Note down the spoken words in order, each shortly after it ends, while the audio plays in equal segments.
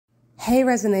Hey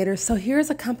Resonators, so here's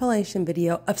a compilation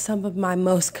video of some of my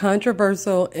most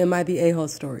controversial Am I the A-hole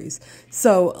stories.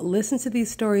 So listen to these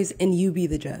stories and you be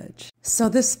the judge. So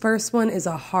this first one is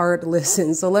a hard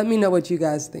listen, so let me know what you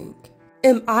guys think.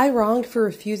 Am I wrong for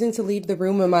refusing to leave the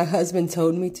room when my husband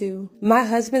told me to? My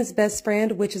husband's best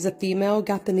friend, which is a female,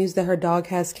 got the news that her dog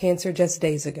has cancer just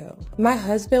days ago. My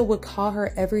husband would call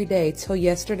her every day till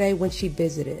yesterday when she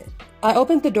visited. I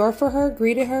opened the door for her,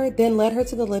 greeted her, then led her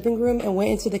to the living room and went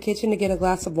into the kitchen to get a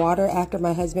glass of water after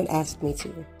my husband asked me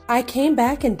to. I came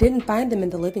back and didn't find them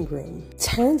in the living room.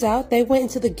 Turns out they went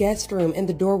into the guest room and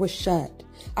the door was shut.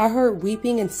 I heard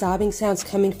weeping and sobbing sounds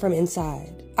coming from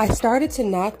inside. I started to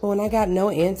knock, but when I got no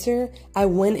answer, I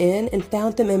went in and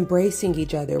found them embracing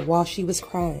each other while she was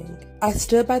crying. I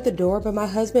stood by the door, but my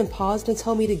husband paused and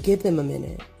told me to give them a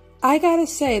minute. I gotta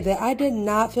say that I did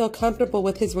not feel comfortable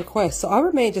with his request, so I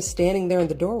remained just standing there in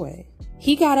the doorway.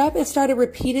 He got up and started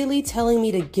repeatedly telling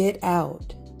me to get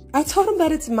out. I told him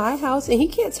that it's my house and he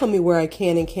can't tell me where I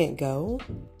can and can't go.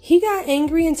 He got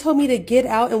angry and told me to get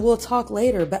out and we'll talk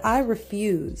later, but I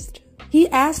refused. He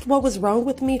asked what was wrong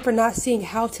with me for not seeing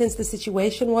how tense the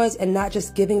situation was and not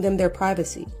just giving them their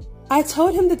privacy. I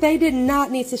told him that they did not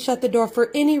need to shut the door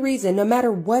for any reason, no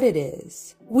matter what it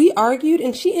is. We argued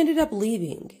and she ended up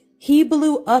leaving. He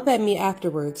blew up at me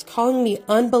afterwards, calling me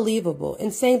unbelievable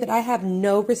and saying that I have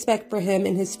no respect for him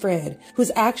and his friend,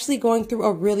 who's actually going through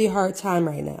a really hard time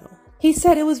right now. He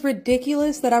said it was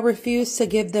ridiculous that I refused to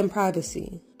give them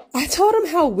privacy. I told him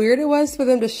how weird it was for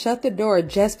them to shut the door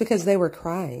just because they were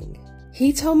crying.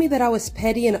 He told me that I was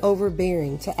petty and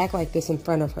overbearing to act like this in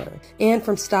front of her, and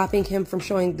from stopping him from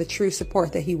showing the true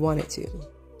support that he wanted to.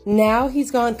 Now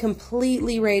he's gone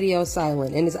completely radio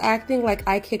silent and is acting like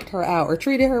I kicked her out or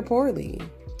treated her poorly.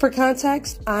 For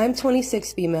context, I'm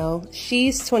 26 female,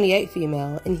 she's 28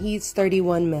 female, and he's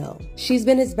 31 male. She's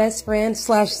been his best friend /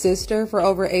 sister for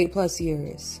over 8+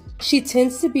 years. She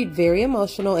tends to be very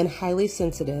emotional and highly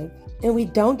sensitive, and we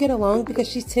don't get along because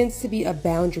she tends to be a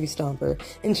boundary stomper,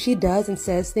 and she does and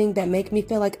says things that make me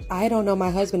feel like I don't know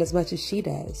my husband as much as she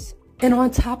does. And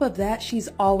on top of that, she's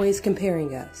always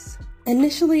comparing us.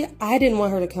 Initially, I didn't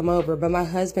want her to come over, but my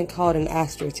husband called and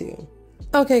asked her to.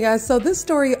 Okay guys, so this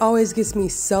story always gets me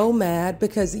so mad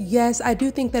because yes, I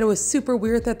do think that it was super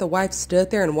weird that the wife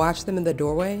stood there and watched them in the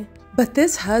doorway. But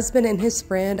this husband and his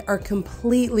friend are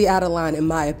completely out of line in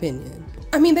my opinion.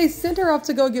 I mean, they sent her off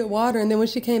to go get water and then when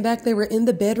she came back, they were in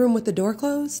the bedroom with the door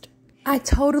closed. I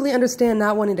totally understand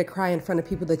not wanting to cry in front of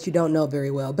people that you don't know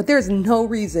very well, but there's no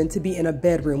reason to be in a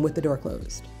bedroom with the door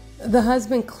closed. The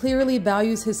husband clearly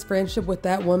values his friendship with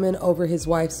that woman over his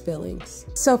wife's feelings.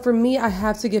 So for me, I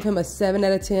have to give him a 7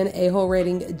 out of 10 a-hole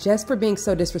rating just for being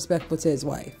so disrespectful to his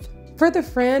wife. For the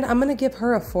friend, I'm gonna give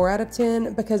her a 4 out of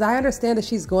 10 because I understand that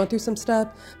she's going through some stuff,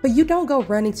 but you don't go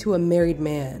running to a married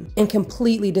man and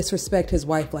completely disrespect his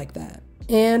wife like that.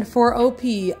 And for OP,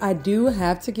 I do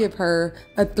have to give her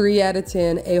a 3 out of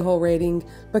 10 a-hole rating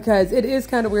because it is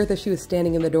kind of weird that she was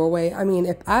standing in the doorway. I mean,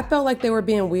 if I felt like they were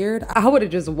being weird, I would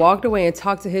have just walked away and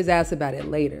talked to his ass about it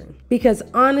later. Because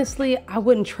honestly, I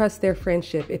wouldn't trust their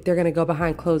friendship if they're gonna go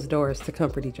behind closed doors to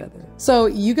comfort each other. So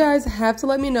you guys have to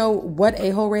let me know what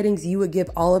a-hole ratings you would give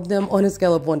all of them on a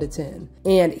scale of 1 to 10.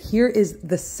 And here is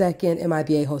the second Am I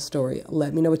the A-hole story.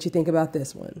 Let me know what you think about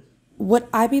this one. Would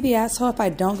I be the asshole if I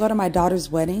don't go to my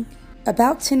daughter's wedding?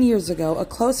 About 10 years ago, a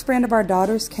close friend of our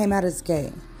daughter's came out as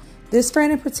gay. This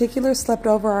friend in particular slept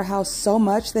over our house so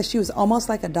much that she was almost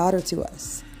like a daughter to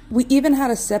us. We even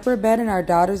had a separate bed in our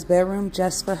daughter's bedroom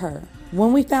just for her.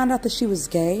 When we found out that she was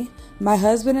gay, my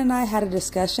husband and I had a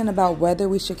discussion about whether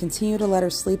we should continue to let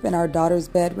her sleep in our daughter's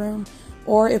bedroom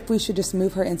or if we should just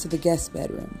move her into the guest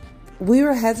bedroom. We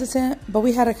were hesitant, but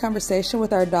we had a conversation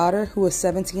with our daughter, who was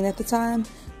 17 at the time,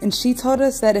 and she told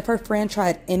us that if her friend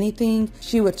tried anything,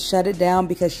 she would shut it down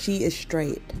because she is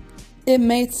straight. It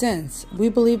made sense. We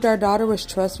believed our daughter was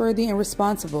trustworthy and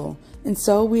responsible, and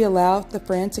so we allowed the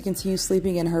friend to continue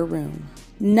sleeping in her room.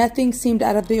 Nothing seemed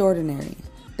out of the ordinary.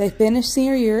 They finished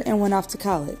senior year and went off to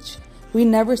college. We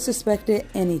never suspected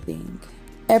anything.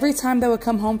 Every time they would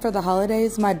come home for the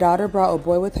holidays, my daughter brought a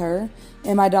boy with her,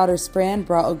 and my daughter's friend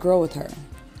brought a girl with her.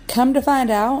 Come to find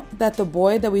out that the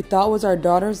boy that we thought was our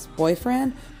daughter's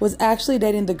boyfriend was actually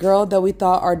dating the girl that we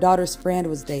thought our daughter's friend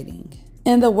was dating.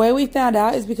 And the way we found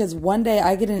out is because one day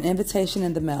I get an invitation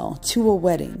in the mail to a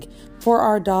wedding for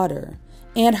our daughter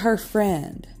and her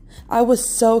friend. I was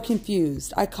so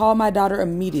confused. I called my daughter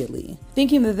immediately,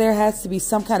 thinking that there has to be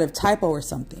some kind of typo or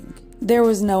something. There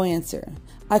was no answer.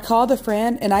 I call the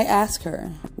friend and I ask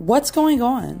her, "What's going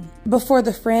on?" Before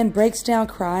the friend breaks down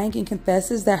crying and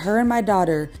confesses that her and my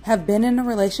daughter have been in a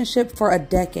relationship for a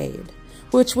decade.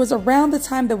 which was around the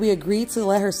time that we agreed to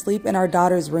let her sleep in our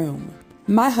daughter's room.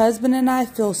 My husband and I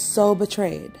feel so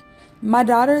betrayed. My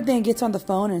daughter then gets on the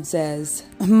phone and says,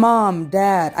 "Mom,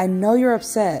 Dad, I know you're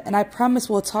upset, and I promise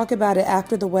we'll talk about it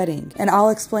after the wedding, and I'll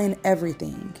explain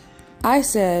everything." I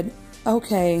said,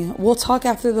 "Okay, we'll talk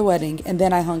after the wedding," and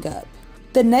then I hung up.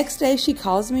 The next day she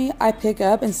calls me, I pick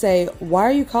up and say, "Why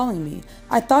are you calling me?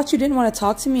 I thought you didn't want to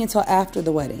talk to me until after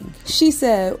the wedding." She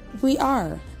said, "We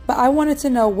are, but I wanted to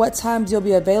know what times you'll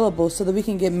be available so that we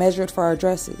can get measured for our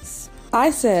dresses."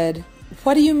 I said,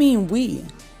 "What do you mean we?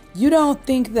 You don't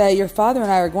think that your father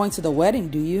and I are going to the wedding,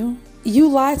 do you? You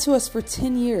lied to us for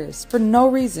 10 years for no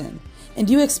reason, and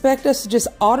you expect us to just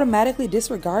automatically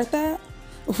disregard that?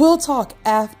 We'll talk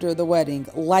after the wedding,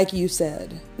 like you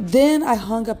said." Then I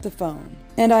hung up the phone,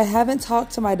 and I haven't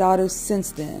talked to my daughters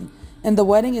since then, and the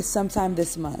wedding is sometime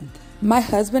this month. My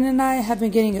husband and I have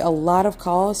been getting a lot of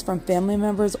calls from family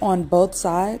members on both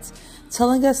sides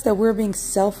telling us that we're being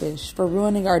selfish for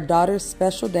ruining our daughter's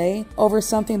special day over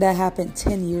something that happened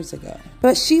 10 years ago.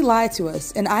 But she lied to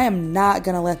us, and I am not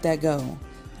gonna let that go.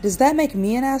 Does that make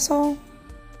me an asshole?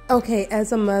 Okay,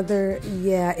 as a mother,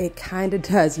 yeah, it kind of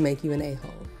does make you an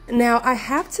a-hole. Now, I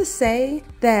have to say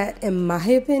that, in my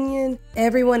opinion,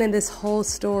 everyone in this whole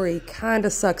story kind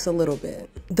of sucks a little bit.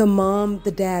 The mom,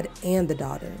 the dad, and the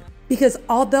daughter. Because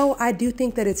although I do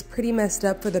think that it's pretty messed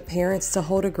up for the parents to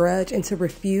hold a grudge and to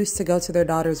refuse to go to their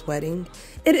daughter's wedding,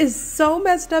 it is so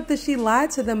messed up that she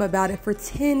lied to them about it for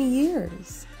 10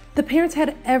 years. The parents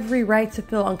had every right to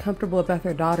feel uncomfortable about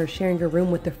their daughter sharing a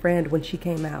room with a friend when she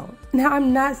came out. Now,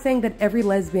 I'm not saying that every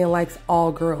lesbian likes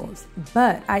all girls,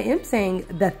 but I am saying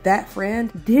that that friend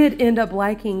did end up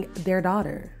liking their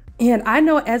daughter. And I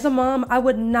know as a mom, I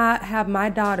would not have my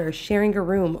daughter sharing a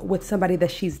room with somebody that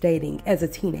she's dating as a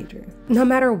teenager, no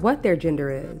matter what their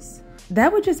gender is.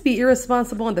 That would just be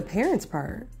irresponsible on the parents'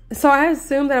 part. So I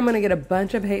assume that I'm gonna get a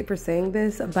bunch of hate for saying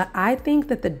this, but I think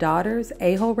that the daughter's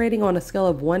a-hole rating on a scale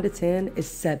of 1 to 10 is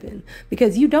 7,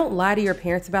 because you don't lie to your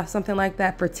parents about something like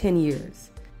that for 10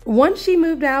 years. Once she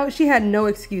moved out, she had no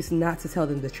excuse not to tell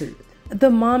them the truth. The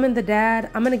mom and the dad,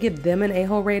 I'm gonna give them an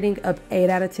a-hole rating of 8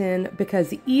 out of 10,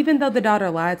 because even though the daughter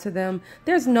lied to them,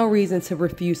 there's no reason to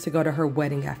refuse to go to her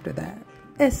wedding after that.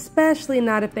 Especially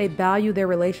not if they value their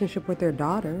relationship with their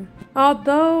daughter.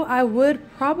 Although I would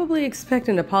probably expect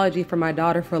an apology from my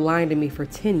daughter for lying to me for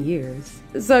 10 years.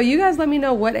 So you guys let me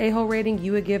know what a-hole rating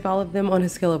you would give all of them on a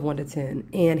scale of 1 to 10.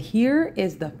 And here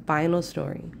is the final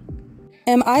story.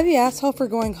 Am I the asshole for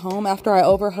going home after I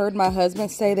overheard my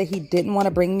husband say that he didn't want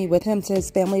to bring me with him to his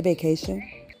family vacation?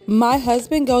 My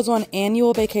husband goes on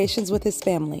annual vacations with his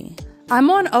family. I'm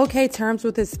on okay terms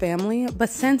with his family, but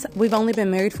since we've only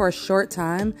been married for a short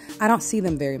time, I don't see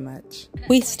them very much.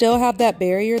 We still have that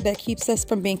barrier that keeps us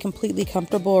from being completely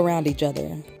comfortable around each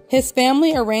other. His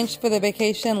family arranged for the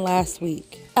vacation last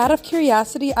week. Out of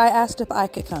curiosity, I asked if I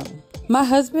could come. My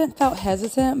husband felt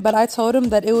hesitant, but I told him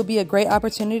that it would be a great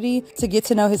opportunity to get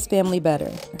to know his family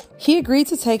better. He agreed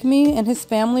to take me, and his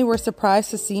family were surprised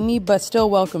to see me, but still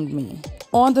welcomed me.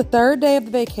 On the third day of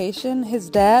the vacation, his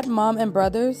dad, mom, and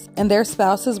brothers and their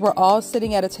spouses were all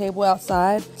sitting at a table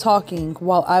outside talking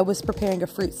while I was preparing a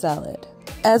fruit salad.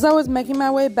 As I was making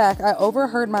my way back, I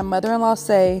overheard my mother-in-law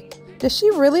say, "Does she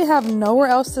really have nowhere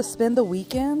else to spend the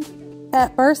weekend?"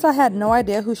 At first, I had no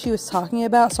idea who she was talking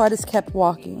about, so I just kept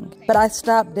walking. But I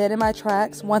stopped dead in my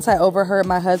tracks once I overheard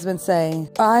my husband say,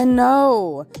 "I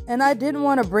know, and I didn't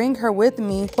want to bring her with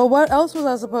me, but what else was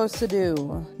I supposed to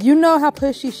do? You know how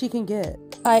pushy she can get."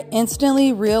 I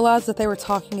instantly realized that they were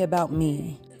talking about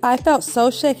me. I felt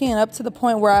so shaken up to the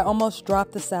point where I almost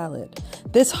dropped the salad.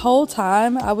 This whole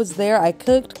time I was there, I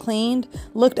cooked, cleaned,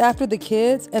 looked after the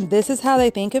kids, and this is how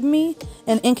they think of me?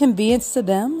 An inconvenience to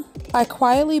them? I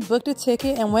quietly booked a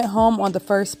ticket and went home on the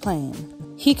first plane.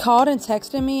 He called and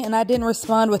texted me, and I didn't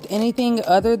respond with anything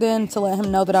other than to let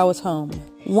him know that I was home.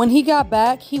 When he got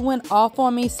back, he went off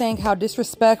on me saying how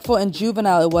disrespectful and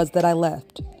juvenile it was that I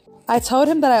left. I told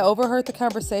him that I overheard the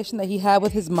conversation that he had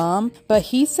with his mom, but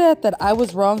he said that I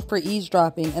was wrong for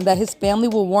eavesdropping and that his family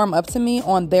will warm up to me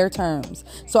on their terms,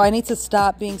 so I need to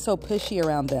stop being so pushy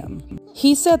around them.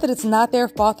 He said that it's not their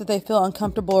fault that they feel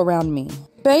uncomfortable around me.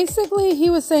 Basically, he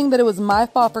was saying that it was my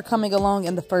fault for coming along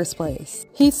in the first place.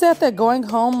 He said that going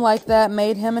home like that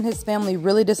made him and his family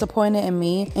really disappointed in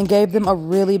me and gave them a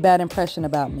really bad impression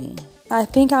about me. I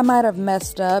think I might have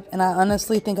messed up, and I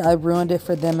honestly think I ruined it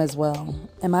for them as well.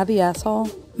 Am I the asshole?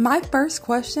 My first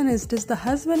question is, does the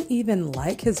husband even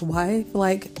like his wife?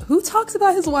 Like, who talks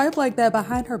about his wife like that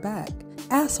behind her back?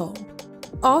 Asshole.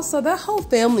 Also, that whole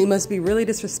family must be really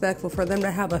disrespectful for them to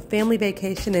have a family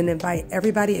vacation and invite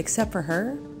everybody except for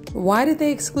her. Why did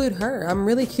they exclude her? I'm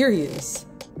really curious.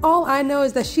 All I know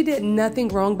is that she did nothing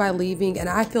wrong by leaving, and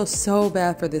I feel so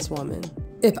bad for this woman.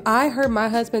 If I heard my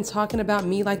husband talking about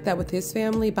me like that with his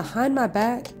family behind my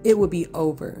back, it would be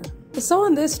over. So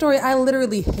in this story, I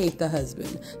literally hate the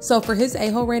husband. So for his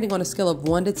a-hole rating on a scale of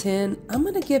 1 to 10, I'm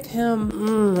gonna give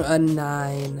him a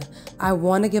 9. I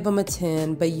wanna give him a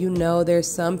 10, but you know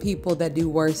there's some people that do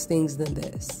worse things than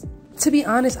this. To be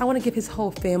honest, I wanna give his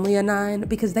whole family a 9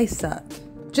 because they suck.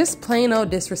 Just plain old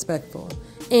disrespectful.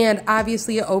 And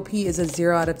obviously an OP is a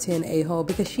 0 out of 10 a-hole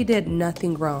because she did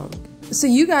nothing wrong. So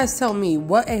you guys tell me,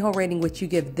 what a-hole rating would you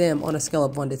give them on a scale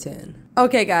of 1 to 10?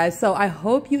 Okay guys, so I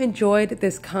hope you enjoyed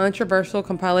this controversial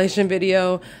compilation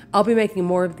video. I'll be making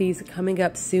more of these coming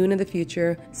up soon in the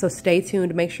future, so stay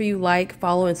tuned. Make sure you like,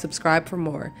 follow, and subscribe for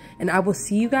more. And I will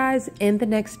see you guys in the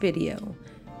next video.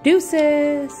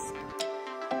 Deuces!